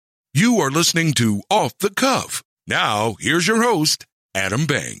You are listening to Off the Cuff. Now, here's your host, Adam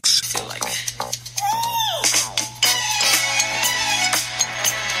Banks.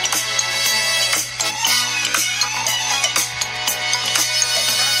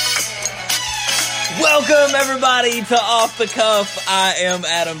 Welcome, everybody, to Off the Cuff. I am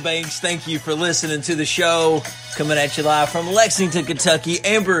Adam Banks. Thank you for listening to the show. Coming at you live from Lexington, Kentucky.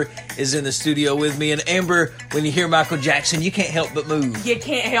 Amber is in the studio with me. And Amber, when you hear Michael Jackson, you can't help but move. You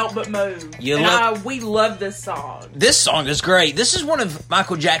can't help but move. We love this song. This song is great. This is one of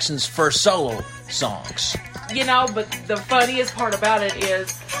Michael Jackson's first solo songs. You know, but the funniest part about it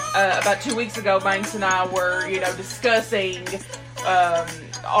is, about 2 weeks ago, Banks and I were, discussing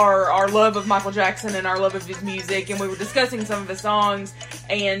our love of Michael Jackson and our love of his music, and we were discussing some of his songs,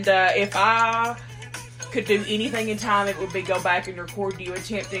 and if I could do anything in time, it would be go back and record you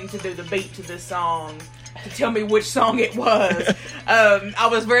attempting to do the beat to this song to tell me which song it was. I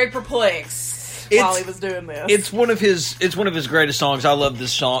was very perplexed while he was doing this. It's one of his greatest songs. I love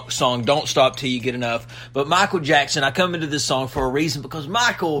this song, Don't Stop Till You Get Enough. But Michael Jackson, I come into this song for a reason, because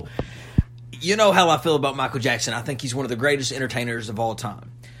Michael, you know how I feel about Michael Jackson. I think he's one of the greatest entertainers of all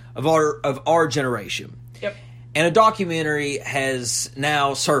time, of our generation. Yep. And a documentary has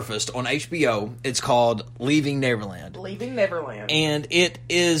now surfaced on HBO. It's called Leaving Neverland. Leaving Neverland. And it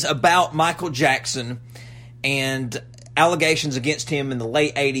is about Michael Jackson and allegations against him in the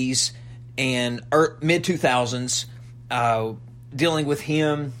late 80s and mid-2000s, dealing with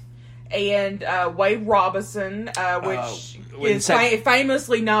him. And Wade Robinson, which is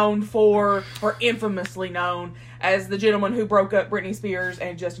famously known for, or infamously known as the gentleman who broke up Britney Spears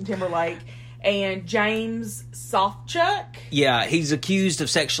and Justin Timberlake. And James Safechuck. Yeah, he's accused of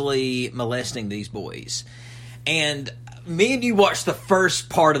sexually molesting these boys. And me and you watched the first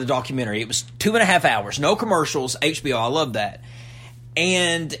part of the documentary. It was 2.5 hours, no commercials, HBO, I love that.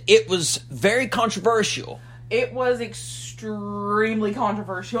 And it was very controversial. It was extremely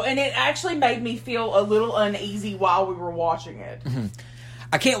controversial, and it actually made me feel a little uneasy while we were watching it. Mm-hmm.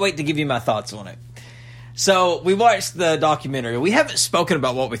 I can't wait to give you my thoughts on it. So, we watched the documentary. We haven't spoken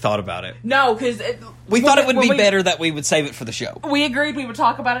about what we thought about it. No, because we thought it would be better that we would save it for the show. We agreed we would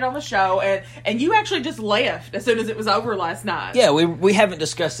talk about it on the show, and you actually just left as soon as it was over last night. Yeah, we haven't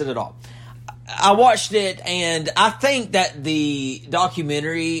discussed it at all. I watched it, and I think that the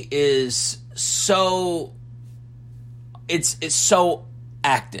documentary is so... It's so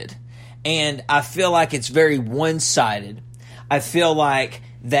acted, and I feel like it's very one-sided. I feel like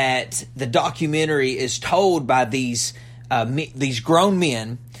that the documentary is told by these grown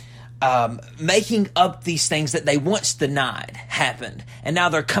men making up these things that they once denied happened, and now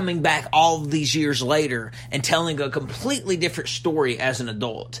they're coming back all these years later and telling a completely different story as an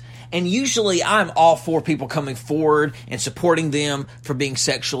adult. And usually I'm all for people coming forward and supporting them for being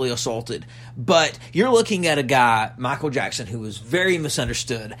sexually assaulted. But you're looking at a guy, Michael Jackson, who was very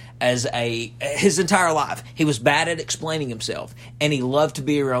misunderstood his entire life. He was bad at explaining himself, and he loved to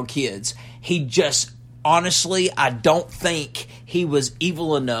be around kids. He just, honestly, I don't think he was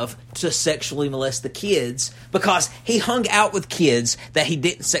evil enough to sexually molest the kids, because he hung out with kids that he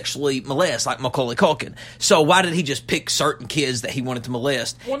didn't sexually molest, like Macaulay Culkin. So why did he just pick certain kids that he wanted to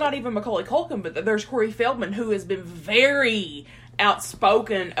molest? Well, not even Macaulay Culkin, but there's Corey Feldman, who has been very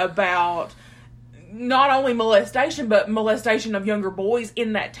outspoken about not only molestation, but molestation of younger boys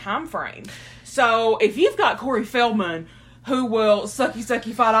in that time frame. So if you've got Corey Feldman, who will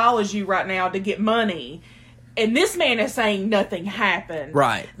sucky $5 you right now to get money, and this man is saying nothing happened,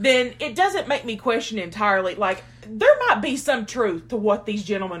 right, then it doesn't make me question entirely. Like, there might be some truth to what these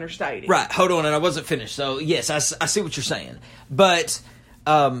gentlemen are stating. Right, hold on, and I wasn't finished. So, yes, I see what you're saying. But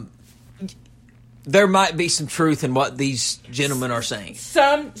there might be some truth in what these gentlemen are saying.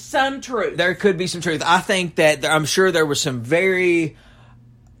 Some truth. There could be some truth. I think that I'm sure there were some very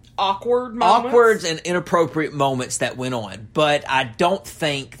awkward and inappropriate moments that went on, but I don't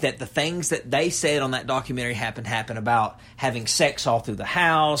think that the things that they said on that documentary happened about having sex all through the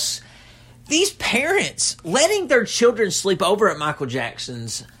house. These parents letting their children sleep over at Michael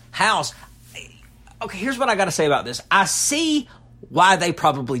Jackson's house. Okay, here's what I got to say about this. I see why they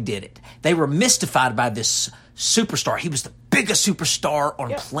probably did it. They were mystified by this superstar. He was the biggest superstar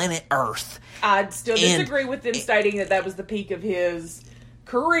on planet Earth. I'd still disagree with them stating that was the peak of his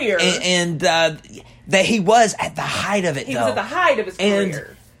career. And that he was at the height of it, He was at the height of his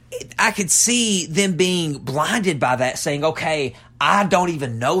career. I could see them being blinded by that, saying, okay, I don't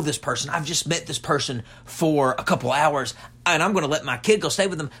even know this person. I've just met this person for a couple hours. and I'm going to let my kid go stay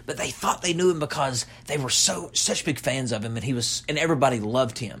with him. But they thought they knew him because they were such big fans of him, and everybody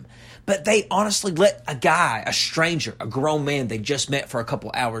loved him. But they honestly let a stranger, a grown man they just met for a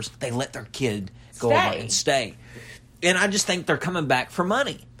couple hours, they let their kid go over and stay. And I just think they're coming back for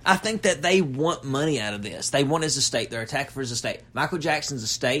money. I think that they want money out of this. They want his estate. They're attacking for his estate. Michael Jackson's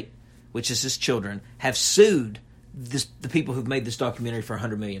estate, which is his children, have sued the people who've made this documentary for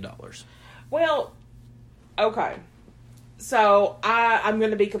 $100 million. Well, okay. So I'm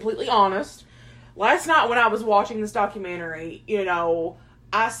going to be completely honest. Last night when I was watching this documentary,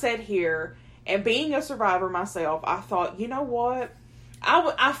 I sat here, and being a survivor myself, I thought, you know what?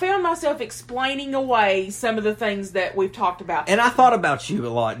 I found myself explaining away some of the things that we've talked about. And I thought about you a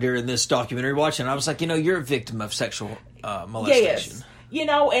lot during this documentary watching. I was like, you're a victim of sexual molestation.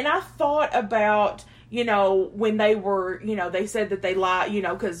 Yes. And I thought about, when they were, they said that they lied,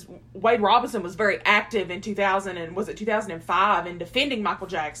 because Wade Robinson was very active in 2005 in defending Michael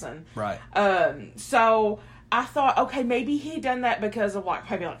Jackson. Right. So I thought, okay, maybe he had done that because of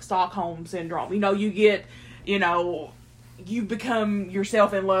maybe Stockholm syndrome. You get, you become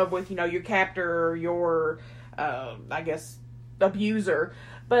yourself in love with, your captor or your, I guess, abuser.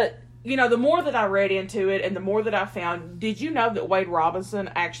 But, the more that I read into it and the more that I found, did you know that Wade Robinson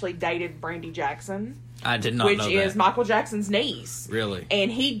actually dated Brandy Jackson? I did not know that. Which is Michael Jackson's niece. Really?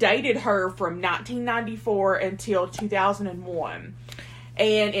 And he dated her from 1994 until 2001.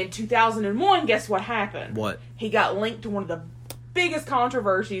 And in 2001, guess what happened? What? He got linked to one of the biggest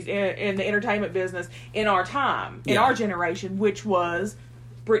controversies in the entertainment business in our time, in our generation, which was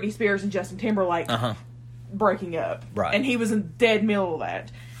Britney Spears and Justin Timberlake breaking up. Right. And he was in the dead middle of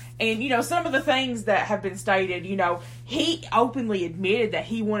that. And, some of the things that have been stated, he openly admitted that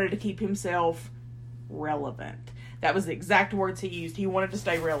he wanted to keep himself relevant. That was the exact words he used. He wanted to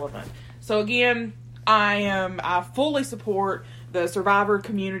stay relevant. So, again, I fully support the survivor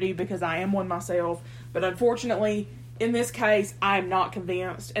community because I am one myself. But unfortunately, in this case, I am not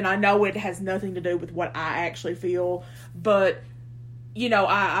convinced, and I know it has nothing to do with what I actually feel, but,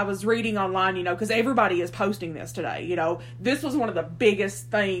 I was reading online, because everybody is posting this today, this was one of the biggest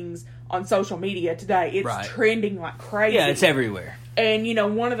things on social media today. It's trending like crazy. Yeah, it's everywhere. And,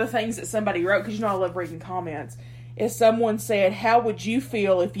 one of the things that somebody wrote, because, I love reading comments, is someone said, how would you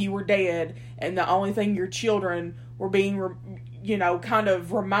feel if you were dead and the only thing your children were being, kind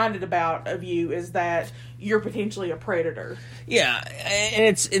of reminded about of you is that you're potentially a predator. Yeah, and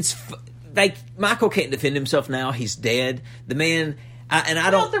it's like Michael can't defend himself now. He's dead. The man,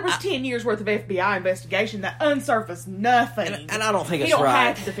 there was 10 years worth of FBI investigation that unsurfaced nothing. And I don't think it's right. He don't right.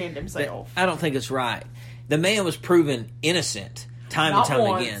 have to defend himself. I don't think it's right. The man was proven innocent time Not and time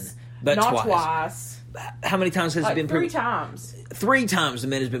once, again, but not twice. How many times has it been proven? 3 times. 3 times the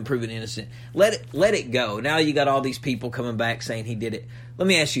man has been proven innocent. Let it go. Now you got all these people coming back saying he did it. Let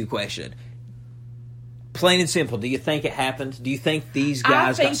me ask you a question. Plain and simple, do you think it happened? Do you think these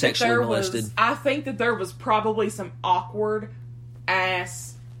guys got sexually molested? I think that there was probably some awkward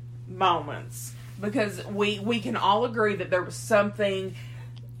ass moments. Because we can all agree that there was something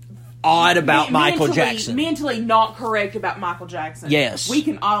odd about Michael Jackson. Mentally not correct about Michael Jackson. Yes. We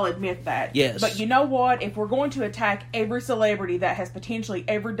can all admit that. Yes. But you know what? If we're going to attack every celebrity that has potentially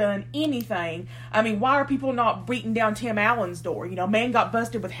ever done anything, why are people not beating down Tim Allen's door? Man got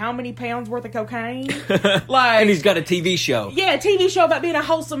busted with how many pounds worth of cocaine? And he's got a TV show. Yeah, a TV show about being a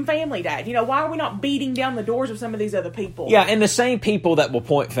wholesome family dad. Why are we not beating down the doors of some of these other people? Yeah, and the same people that will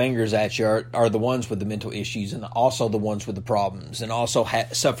point fingers at you are the ones with the mental issues and also the ones with the problems and also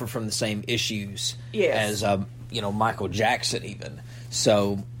suffer from the same issues as Michael Jackson even.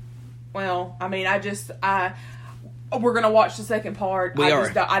 So, well, we're gonna watch the second part.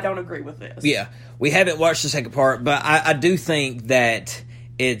 I don't agree with this. Yeah, we haven't watched the second part, but I do think that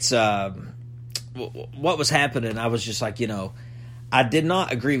it's what was happening. I was just like, I did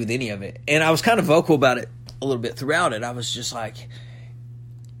not agree with any of it, and I was kind of vocal about it a little bit throughout it. I was just like,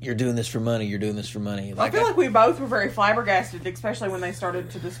 you're doing this for money. You're doing this for money. I feel like we both were very flabbergasted, especially when they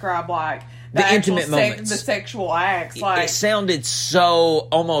started to describe the intimate moments, the sexual acts. It sounded so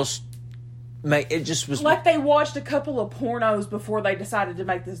almost. It just was like they watched a couple of pornos before they decided to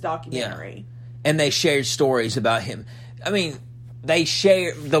make this documentary. Yeah. And they shared stories about him. They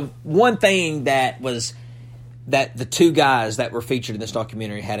shared the one thing that the 2 guys that were featured in this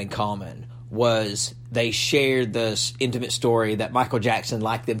documentary had in common was they shared this intimate story that Michael Jackson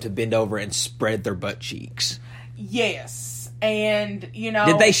liked them to bend over and spread their butt cheeks. Yes. And, you know...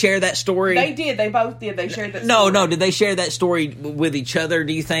 Did they share that story? They did. They both did. They shared that story. No. Did they share that story with each other,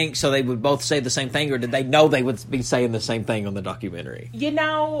 do you think? So they would both say the same thing? Or did they know they would be saying the same thing on the documentary? You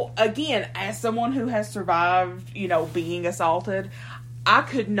know, again, as someone who has survived, you know, being assaulted, I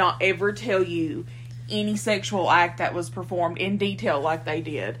could not ever tell you any sexual act that was performed in detail like they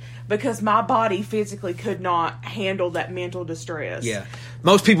did, because my body physically could not handle that mental distress. Yeah.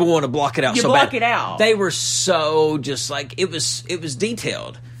 Most people want to block it out you so block bad. It out. They were so just like, it was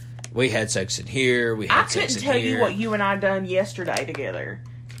detailed. We had sex in here, we had sex in here. I couldn't tell you what you and I done yesterday together.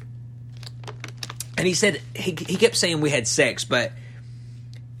 And he said, he kept saying we had sex, but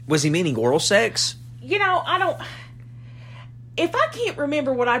was he meaning oral sex? You know, if I can't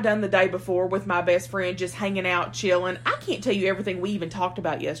remember what I done the day before with my best friend just hanging out, chilling, I can't tell you everything we even talked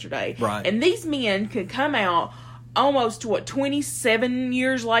about yesterday. Right. And these men could come out almost, 27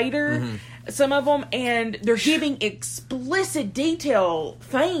 years later, some of them, and they're giving explicit detail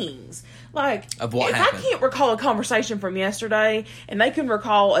things. Like, of what if happened. I can't recall a conversation from yesterday, and they can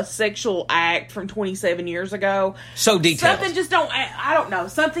recall a sexual act from 27 years ago. So detailed. Something just don't, I don't know.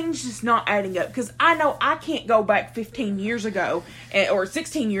 Something's just not adding up. Because I know I can't go back 15 years ago, or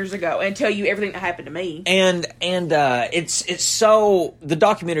 16 years ago, and tell you everything that happened to me. And it's so, the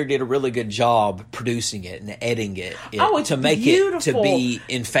documentary did a really good job producing it and editing it. It's to make beautiful. it to be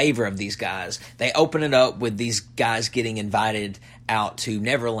in favor of these guys. They open it up with these guys getting invited out to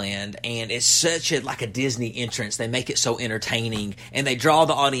Neverland, and it's such a Disney entrance. They make it so entertaining, and they draw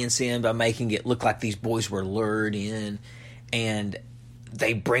the audience in by making it look like these boys were lured in, and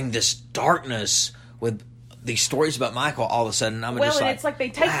they bring this darkness with these stories about Michael all of a sudden. It's like they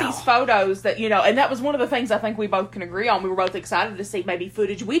take these photos that, you know, and that was one of the things I think we both can agree on. We were both excited to see maybe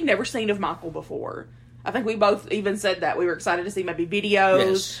footage we'd never seen of Michael before. I think we both even said that. We were excited to see maybe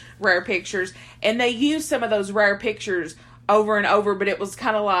videos, rare pictures, and they used some of those rare pictures over and over, but it was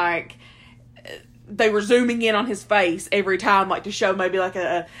kind of like they were zooming in on his face every time, like to show maybe like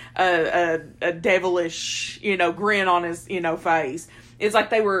a devilish, you know, grin on his, you know, face. It's like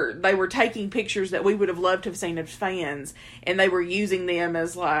they were taking pictures that we would have loved to have seen as fans, and they were using them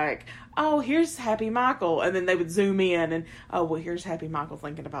as like, oh, here's Happy Michael, and then they would zoom in and, oh, well, here's Happy Michael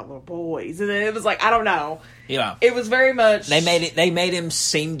thinking about little boys, and then it was like, I don't know, it was very much they made him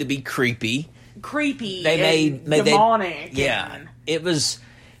seem to be creepy. They made demonic. It was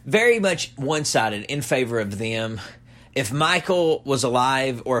very much one-sided in favor of them. If Michael was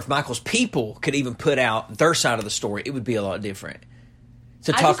alive, or if Michael's people could even put out their side of the story, it would be a lot different.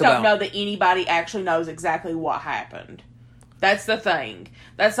 I just don't know that anybody actually knows exactly what happened. That's the thing.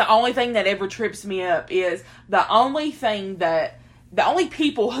 That's the only thing that ever trips me up, is the only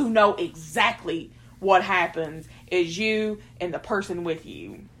people who know exactly what happened is you and the person with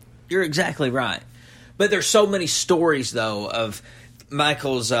you. You're exactly right. But there's so many stories, though, of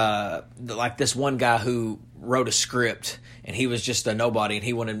Michael's, like this one guy who wrote a script, and he was just a nobody,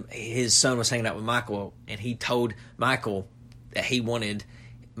 and his son was hanging out with Michael, and he told Michael that he wanted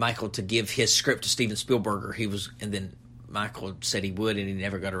Michael to give his script to Steven Spielberg, and then Michael said he would, and he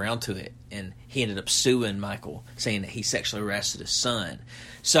never got around to it. And he ended up suing Michael, saying that he sexually harassed his son.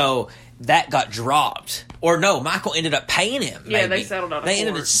 So that got dropped. Or no, Michael ended up paying him. Yeah, they settled on it. They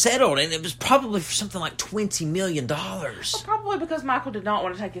ended up settled, and it was probably for something like $20 million. Well, probably because Michael did not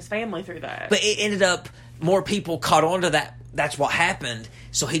want to take his family through that. But it ended up, more people caught on to that. That's what happened.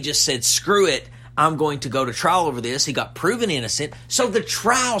 So he just said, screw it. I'm going to go to trial over this. He got proven innocent. So the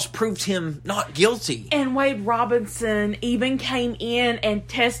trials proved him not guilty. And Wade Robinson even came in and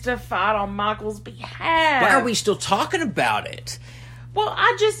testified on Michael's behalf. Why are we still talking about it? Well,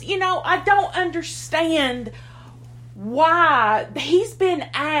 I don't understand why. He's been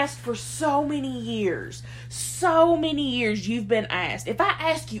asked for so many years. So many years you've been asked. If I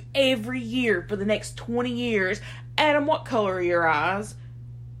ask you every year for the next 20 years, Adam, what color are your eyes?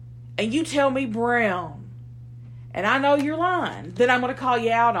 And you tell me brown, and I know you're lying, then I'm going to call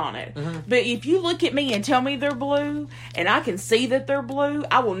you out on it. Mm-hmm. But if you look at me and tell me they're blue, and I can see that they're blue,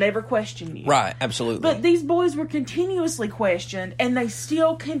 I will never question you. Right, absolutely. But these boys were continuously questioned, and they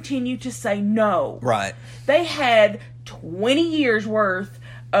still continue to say no. Right. They had 20 years worth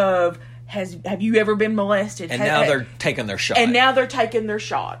of, have you ever been molested? And now they're taking their shot.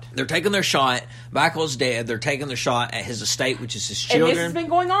 They're taking their shot. Michael's dead. They're taking their shot at his estate, which is his children. And this has been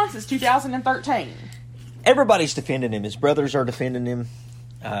going on since 2013. Everybody's defending him. His brothers are defending him.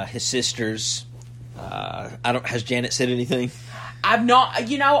 His sisters. Has Janet said anything? I've not,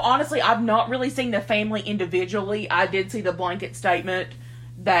 honestly, I've not really seen the family individually. I did see the blanket statement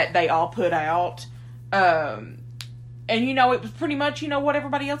that they all put out. And, it was pretty much, what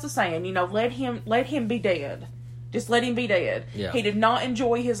everybody else is saying. Let him be dead. Just let him be dead. Yeah. He did not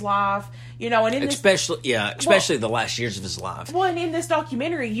enjoy his life, and in especially the last years of his life. Well, and in this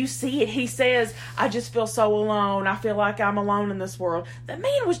documentary, you see it. He says, I just feel so alone. I feel like I'm alone in this world. The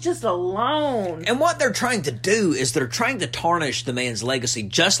man was just alone. And what they're trying to do is they're trying to tarnish the man's legacy,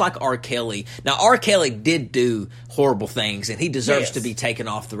 just like R. Kelly. Now, R. Kelly did do horrible things, and he deserves to be taken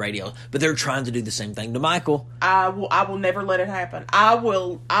off the radio. But they're trying to do the same thing to Michael. I will never let it happen. I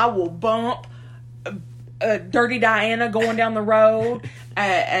will bump Dirty Diana going down the road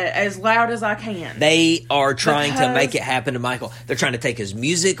as loud as I can. They are trying to make it happen to Michael. They're trying to take his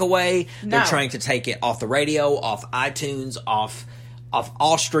music away. They're trying to take it off the radio, off iTunes, off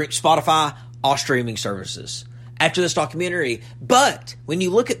all Spotify, all streaming services. After this documentary, but when you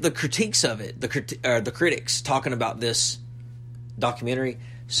look at the critiques of it, the critics talking about this documentary,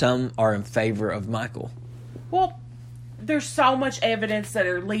 some are in favor of Michael. Well, there's so much evidence that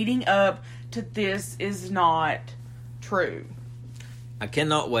are leading up to this is not true. I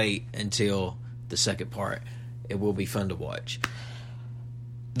cannot wait until the second part. It will be fun to watch.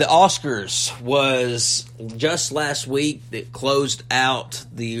 The Oscars was just last week that closed out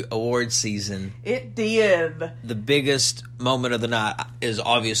the award season. It did. The biggest moment of the night is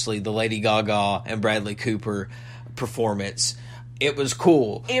obviously the Lady Gaga and Bradley Cooper performance. It was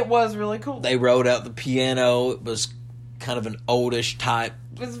cool. It was really cool. They wrote out the piano. It was kind of an oldish type.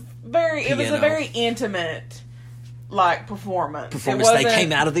 It was a very intimate performance. They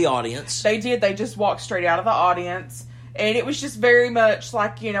came out of the audience. They did. They just walked straight out of the audience. And it was just very much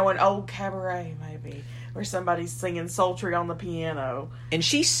like, an old cabaret, maybe, where somebody's singing sultry on the piano. And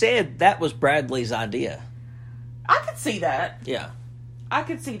she said that was Bradley's idea. I could see that. Yeah. I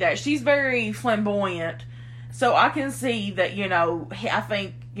could see that. She's very flamboyant. So I can see that, I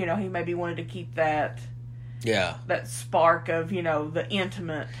think, he maybe wanted to keep that. Yeah. That spark of, the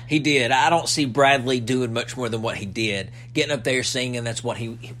intimate. He did. I don't see Bradley doing much more than what he did. Getting up there singing, that's what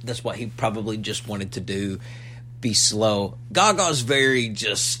he probably just wanted to do. Be slow. Gaga's very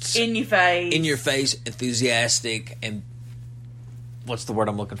just in your face, enthusiastic, and what's the word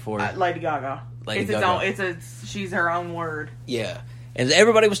I'm looking for? Lady Gaga. She's her own word. Yeah. And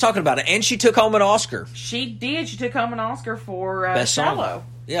everybody was talking about it, and she took home an Oscar. She did. She took home an Oscar for Best Shallow. Song.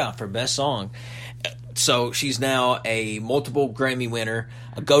 Yeah, for Best Song. So she's now a multiple Grammy winner,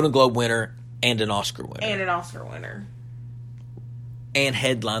 a Golden Globe winner, and an Oscar winner. And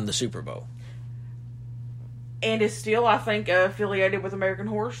headlined the Super Bowl. And is still, I think, affiliated with American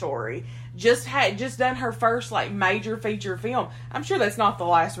Horror Story. Just done her first major feature film. I'm sure that's not the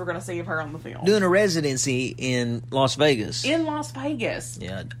last we're going to see of her on the film. Doing a residency in Las Vegas.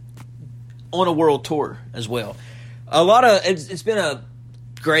 Yeah. On a world tour as well. It's been a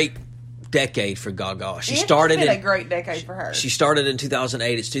great decade for Gaga. It's been a great decade for her. She started in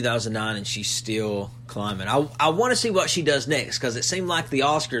 2008. It's 2009, and she's still climbing. I want to see what she does next, because it seemed like the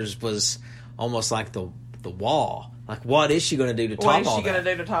Oscars was almost like the wall. Like, what is she going to do to top all that? What is she going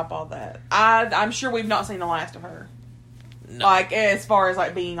to do to top all that? I'm sure we've not seen the last of her. No. As far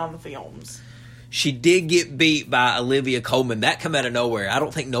as, being on the films. She did get beat by Olivia Colman. That come out of nowhere. I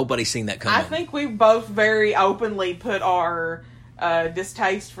don't think nobody's seen that coming. I think we both very openly put our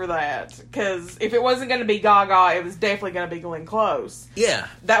distaste for that. Because if it wasn't going to be Gaga, it was definitely going to be Glenn Close. Yeah.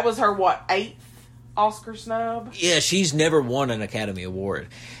 That was her, 8th Oscar snub? Yeah, she's never won an Academy Award.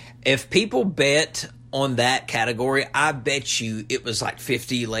 If people bet on that category, I bet you it was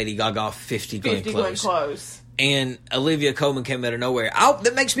 50 Lady Gaga, 50 Glenn Close. And Olivia Colman came out of nowhere.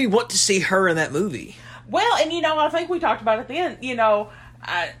 That makes me want to see her in that movie. Well, and I think we talked about it then.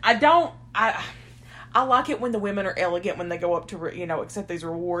 I like it when the women are elegant when they go up to, accept these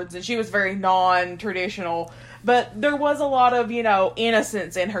rewards. And she was very non-traditional. But there was a lot of,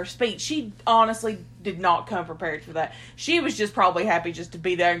 innocence in her speech. She honestly did not come prepared for that. She was just probably happy just to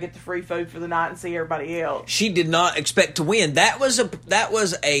be there and get the free food for the night and see everybody else. She did not expect to win. That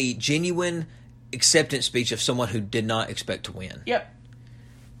was a genuine acceptance speech of someone who did not expect to win. Yep.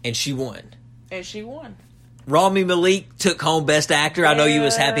 And she won. Rami Malek took home Best Actor. Yes. I know you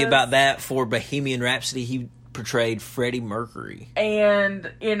was happy about that for Bohemian Rhapsody. He portrayed Freddie Mercury. And,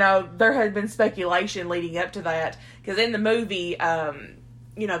 there had been speculation leading up to that. Because in the movie,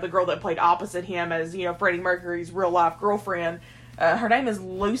 the girl that played opposite him as, Freddie Mercury's real-life girlfriend, her name is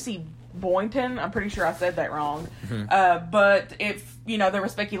Lucy Boynton. I'm pretty sure I said that wrong. Mm-hmm. But there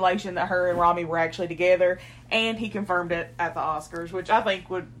was speculation that her and Rami were actually together, and he confirmed it at the Oscars, which I think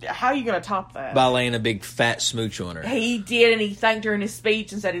how are you going to top that? By laying a big fat smooch on her. He did, and he thanked her in his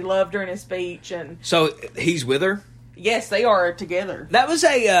speech and said he loved her in his speech. And so he's with her? Yes, they are together. That was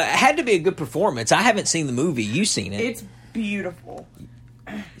had to be a good performance. I haven't seen the movie. You've seen it. It's beautiful.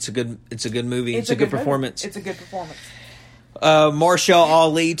 It's a good movie. It's a good movie. performance. It's a good performance. Marshall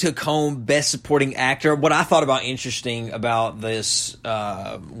Ali took home Best Supporting Actor. What I thought about interesting about this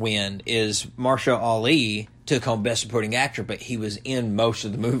win is Marshall Ali took home Best Supporting Actor, but he was in most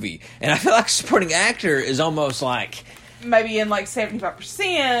of the movie. And I feel like Supporting Actor is almost like... Maybe in like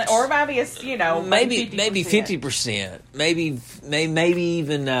 75%, or maybe it's, maybe 50%, maybe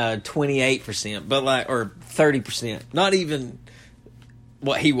even 28%, but like, or 30%, not even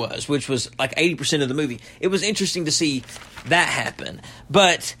what he was, which was like 80% of the movie. It was interesting to see that happen,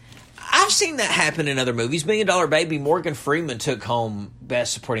 but I've seen that happen in other movies. $1 Million Baby, Morgan Freeman took home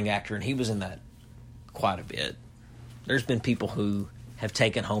Best Supporting Actor, and he was in that quite a bit. There's been people who have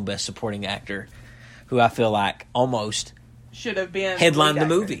taken home Best Supporting Actor who I feel like almost should have been headlined the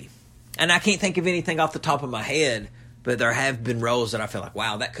movie. And I can't think of anything off the top of my head, but there have been roles that I feel like,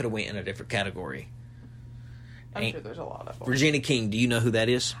 wow, that could have went in a different category. I'm sure there's a lot of them. Regina King, do you know who that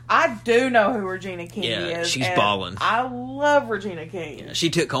is? I do know who Regina King is. She's ballin'. I love Regina King. Yeah, she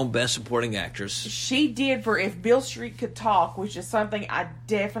took home Best Supporting Actress. She did for If Beale Street Could Talk, which is something I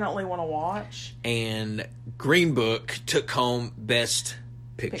definitely want to watch. And Green Book took home Best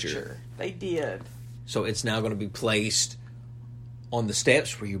Picture. They did. So it's now going to be placed on the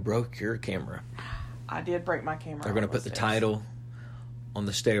steps where you broke your camera. I did break my camera. They're going to put the title on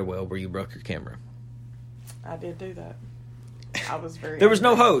the stairwell where you broke your camera. I did do that. I was very... There was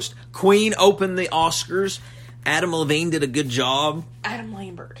no host. Queen opened the Oscars. Adam Levine did a good job. Adam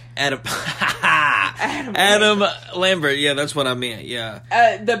Lambert. Adam Lambert. Yeah, that's what I meant. Yeah.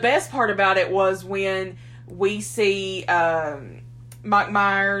 The best part about it was when we see Mike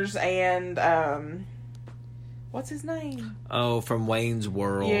Myers and what's his name? Oh, from Wayne's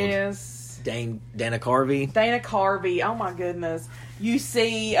World. Yes. Dana Carvey. Dana Carvey. Oh my goodness. You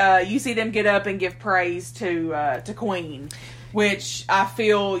see them get up and give praise to Queen, which I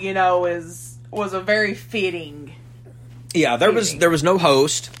feel was a very fitting. Yeah, there was no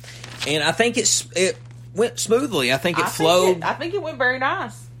host, and I think it went smoothly. I think it flowed. I think it went very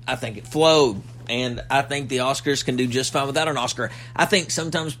nice. I think it flowed. And I think the Oscars can do just fine without an Oscar. I think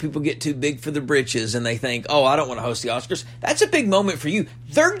sometimes people get too big for the britches and they think, oh, I don't want to host the Oscars. That's a big moment for you.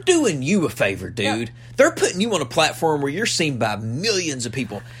 They're doing you a favor, dude. Yeah. They're putting you on a platform where you're seen by millions of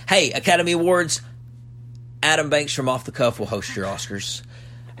people. Hey, Academy Awards, Adam Banks from Off the Cuff will host your Oscars.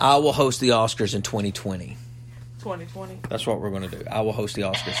 I will host the Oscars in 2020. 2020. That's what we're going to do. I will host the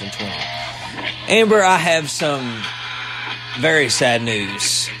Oscars in 2020. Amber, I have some very sad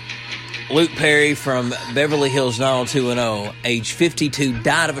news. Luke Perry from Beverly Hills 90210, age 52,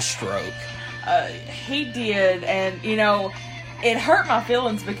 died of a stroke. He did, and, it hurt my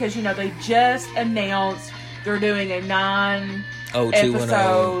feelings because, they just announced they're doing a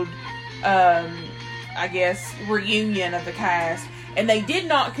 9-episode, I guess, reunion of the cast. And they did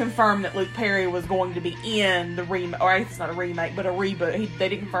not confirm that Luke Perry was going to be in the remake, or it's not a remake, but a reboot. They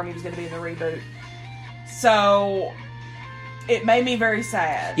didn't confirm he was going to be in the reboot. So... it made me very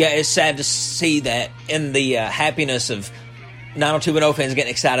sad. Yeah, it's sad to see that in the happiness of 90210 fans getting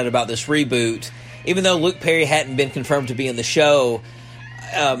excited about this reboot. Even though Luke Perry hadn't been confirmed to be in the show,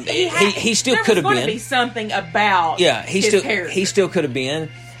 he still could have been. There was going to be something about his character. He still could have been.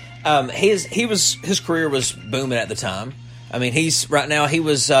 His career was booming at the time. I mean, he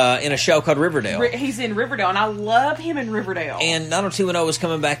was in a show called Riverdale. He's in Riverdale, and I love him in Riverdale. And 90210 was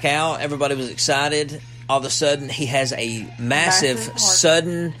coming back out. Everybody was excited. All of a sudden, he has a massive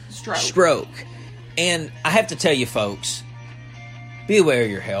sudden stroke. And I have to tell you, folks, be aware of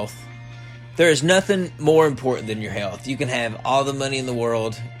your health. There is nothing more important than your health. You can have all the money in the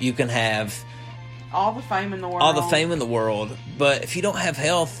world. You can have all the fame in the world. But if you don't have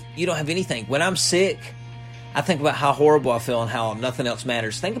health, you don't have anything. When I'm sick, I think about how horrible I feel and how nothing else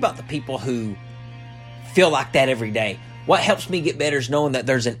matters. Think about the people who feel like that every day. What helps me get better is knowing that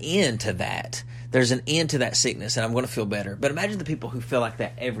there's an end to that. There's an end to that sickness, and I'm going to feel better. But imagine the people who feel like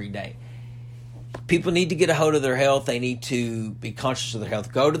that every day. People need to get a hold of their health. They need to be conscious of their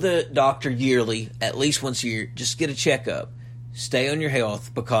health. Go to the doctor yearly, at least once a year. Just get a checkup. Stay on your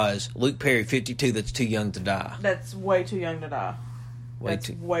health, because Luke Perry, 52, that's too young to die. That's way too young to die. Way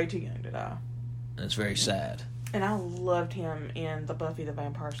too young to die. And it's very sad. And I loved him in the Buffy the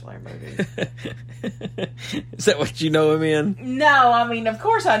Vampire Slayer movie. Is that what you know him in? No, I mean, of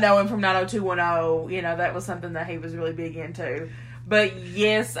course I know him from 90210. That was something that he was really big into. But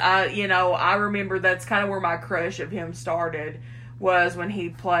yes, I remember that's kind of where my crush of him started, was when he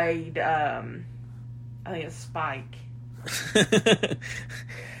played, I think it's Spike.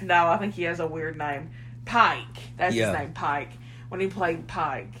 No, I think he has a weird name. Pike. That's his name, Pike. When he played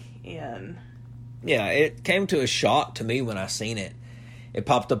Pike in... Yeah, it came to a shock to me when I seen it. it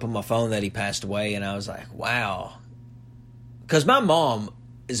popped up on my phone that he passed away, and I was like, wow. Because my mom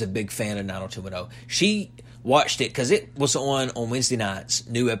is a big fan of 90210. She watched it because it was on Wednesday nights,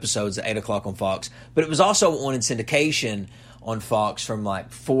 new episodes at 8 o'clock on Fox. But it was also on in syndication on Fox from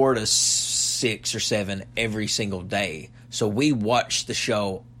like 4 to 6 or 7 every single day. So we watched the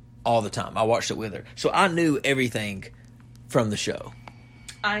show all the time. I watched it with her. So I knew everything from the show.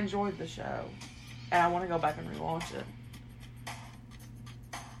 I enjoyed the show. And I want to go back and rewatch it.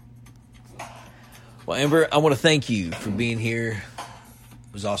 Well, Amber, I want to thank you for being here.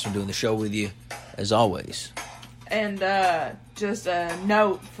 It was awesome doing the show with you, as always. And just a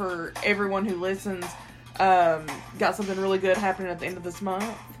note for everyone who listens, got something really good happening at the end of this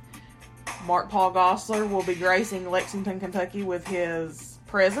month. Mark Paul Gosselaar will be gracing Lexington, Kentucky with his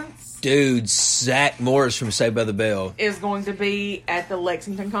presence. Dude, Zach Morris from Saved by the Bell is going to be at the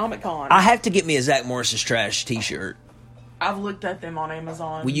Lexington Comic Con. I have to get me a Zach Morris's Trash t-shirt. I've looked at them on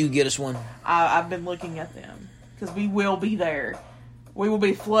Amazon. Will you get us one? I've been looking at them because we will be there. We will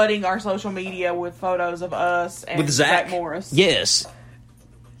be flooding our social media with photos of us and with Zach Morris. Yes.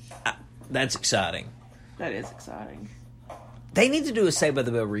 That's exciting. That is exciting. They need to do a Saved by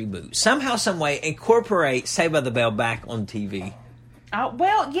the Bell reboot. Somehow, some way, incorporate Saved by the Bell back on TV.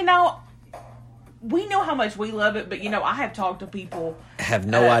 Well, we know how much we love it, but, I have talked to people... have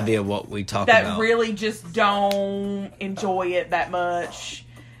no idea what we talk about. That really just don't enjoy it that much.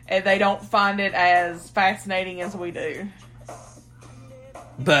 And they don't find it as fascinating as we do.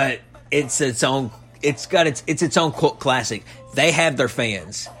 But it's its own cult classic. They have their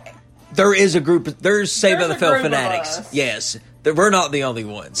fans. There is a group. There's Saved by the Bell fanatics. Yes, we're not the only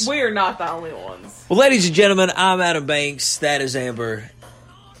ones. We are not the only ones. Well, ladies and gentlemen, I'm Adam Banks. That is Amber.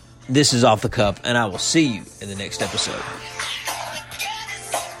 This is Off the Cuff, and I will see you in the next episode.